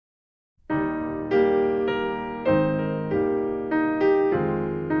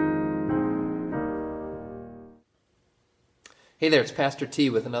Hey there, it's Pastor T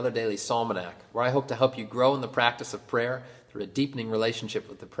with another daily Psalmanac, where I hope to help you grow in the practice of prayer through a deepening relationship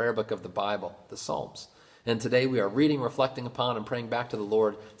with the prayer book of the Bible, the Psalms. And today we are reading, reflecting upon, and praying back to the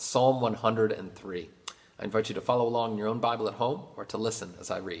Lord, Psalm 103. I invite you to follow along in your own Bible at home or to listen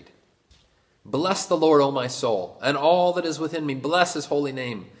as I read. Bless the Lord, O my soul, and all that is within me. Bless his holy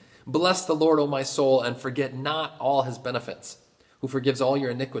name. Bless the Lord, O my soul, and forget not all his benefits, who forgives all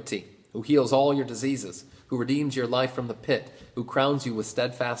your iniquity, who heals all your diseases, who redeems your life from the pit, who crowns you with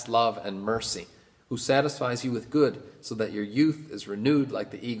steadfast love and mercy, who satisfies you with good, so that your youth is renewed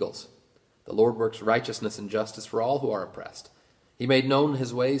like the eagles. The Lord works righteousness and justice for all who are oppressed. He made known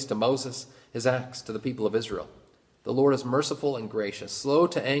his ways to Moses, his acts to the people of Israel. The Lord is merciful and gracious, slow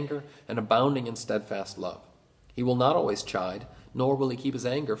to anger, and abounding in steadfast love. He will not always chide, nor will he keep his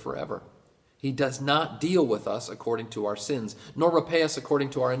anger forever. He does not deal with us according to our sins, nor repay us according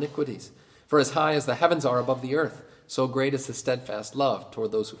to our iniquities. For as high as the heavens are above the earth, so great is his steadfast love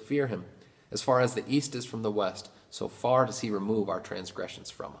toward those who fear him. As far as the east is from the west, so far does he remove our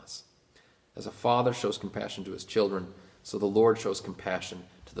transgressions from us. As a father shows compassion to his children, so the Lord shows compassion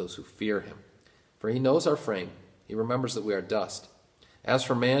to those who fear him. For he knows our frame. He remembers that we are dust. As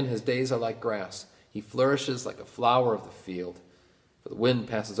for man, his days are like grass. He flourishes like a flower of the field. For the wind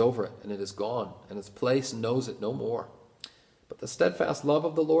passes over it, and it is gone, and its place knows it no more. But the steadfast love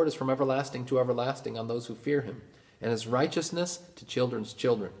of the Lord is from everlasting to everlasting on those who fear him, and his righteousness to children's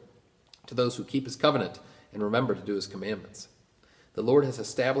children, to those who keep his covenant and remember to do his commandments. The Lord has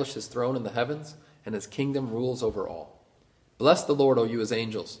established his throne in the heavens, and his kingdom rules over all. Bless the Lord, O you his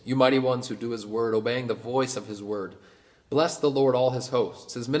angels, you mighty ones who do his word, obeying the voice of his word. Bless the Lord, all his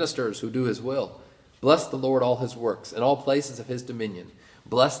hosts, his ministers who do his will. Bless the Lord, all his works, and all places of his dominion.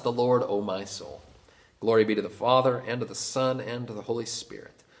 Bless the Lord, O my soul. Glory be to the Father, and to the Son, and to the Holy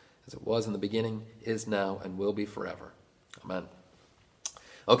Spirit, as it was in the beginning, is now, and will be forever. Amen.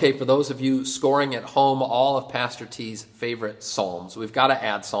 Okay, for those of you scoring at home all of Pastor T's favorite Psalms, we've got to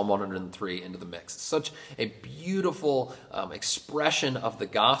add Psalm 103 into the mix. It's such a beautiful expression of the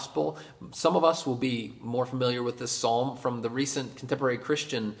gospel. Some of us will be more familiar with this psalm from the recent contemporary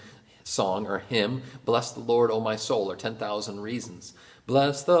Christian song or hymn, Bless the Lord, O my soul, or 10,000 Reasons.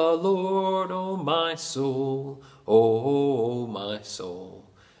 Bless the Lord, O my soul, O my soul,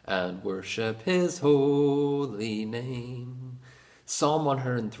 and worship his holy name. Psalm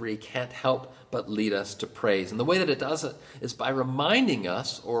 103 can't help but lead us to praise. And the way that it does it is by reminding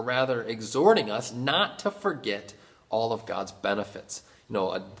us, or rather exhorting us, not to forget all of God's benefits. You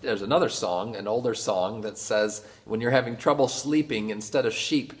know, there's another song, an older song, that says, when you're having trouble sleeping, instead of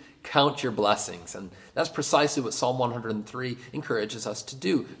sheep, count your blessings. And that's precisely what Psalm 103 encourages us to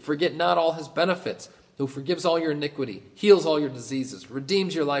do. Forget not all his benefits, who forgives all your iniquity, heals all your diseases,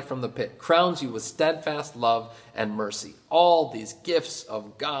 redeems your life from the pit, crowns you with steadfast love and mercy. All these gifts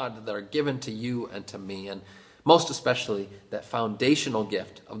of God that are given to you and to me, and most especially that foundational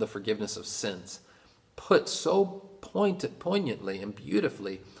gift of the forgiveness of sins, put so poignantly and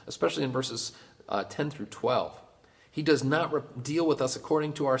beautifully, especially in verses 10 through 12. He does not deal with us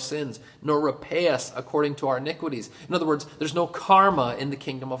according to our sins, nor repay us according to our iniquities. In other words, there's no karma in the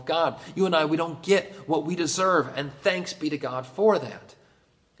kingdom of God. You and I, we don't get what we deserve, and thanks be to God for that.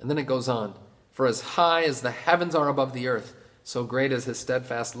 And then it goes on, for as high as the heavens are above the earth, so great is his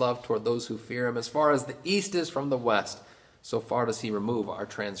steadfast love toward those who fear him. As far as the east is from the west, so far does he remove our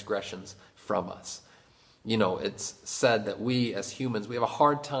transgressions from us. You know, it's said that we as humans, we have a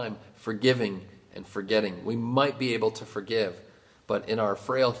hard time forgiving and forgetting. We might be able to forgive, but in our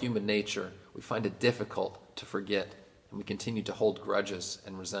frail human nature, we find it difficult to forget, and we continue to hold grudges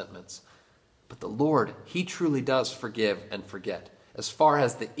and resentments. But the Lord, he truly does forgive and forget. As far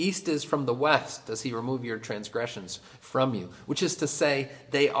as the east is from the west, does he remove your transgressions from you, which is to say,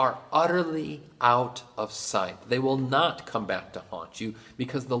 they are utterly out of sight. They will not come back to haunt you,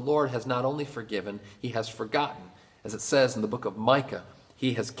 because the Lord has not only forgiven, he has forgotten. As it says in the book of Micah,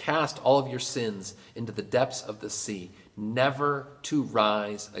 he has cast all of your sins into the depths of the sea, never to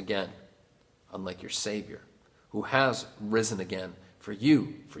rise again, unlike your Savior, who has risen again for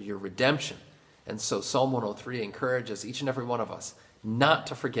you, for your redemption. And so Psalm 103 encourages each and every one of us not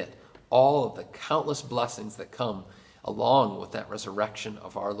to forget all of the countless blessings that come along with that resurrection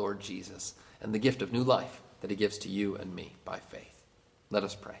of our Lord Jesus and the gift of new life that he gives to you and me by faith. Let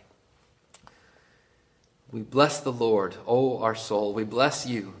us pray. We bless the Lord, O our soul. We bless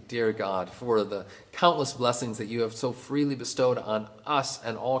you, dear God, for the countless blessings that you have so freely bestowed on us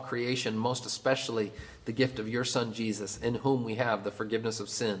and all creation, most especially the gift of your Son Jesus, in whom we have the forgiveness of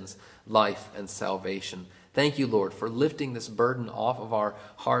sins, life, and salvation. Thank you, Lord, for lifting this burden off of our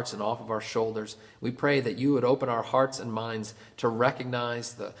hearts and off of our shoulders. We pray that you would open our hearts and minds to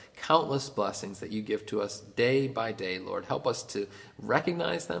recognize the countless blessings that you give to us day by day, Lord. Help us to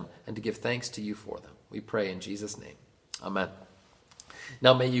recognize them and to give thanks to you for them. We pray in Jesus' name. Amen.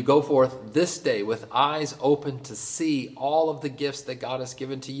 Now may you go forth this day with eyes open to see all of the gifts that God has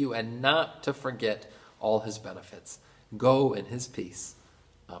given to you and not to forget all his benefits. Go in his peace.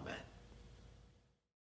 Amen.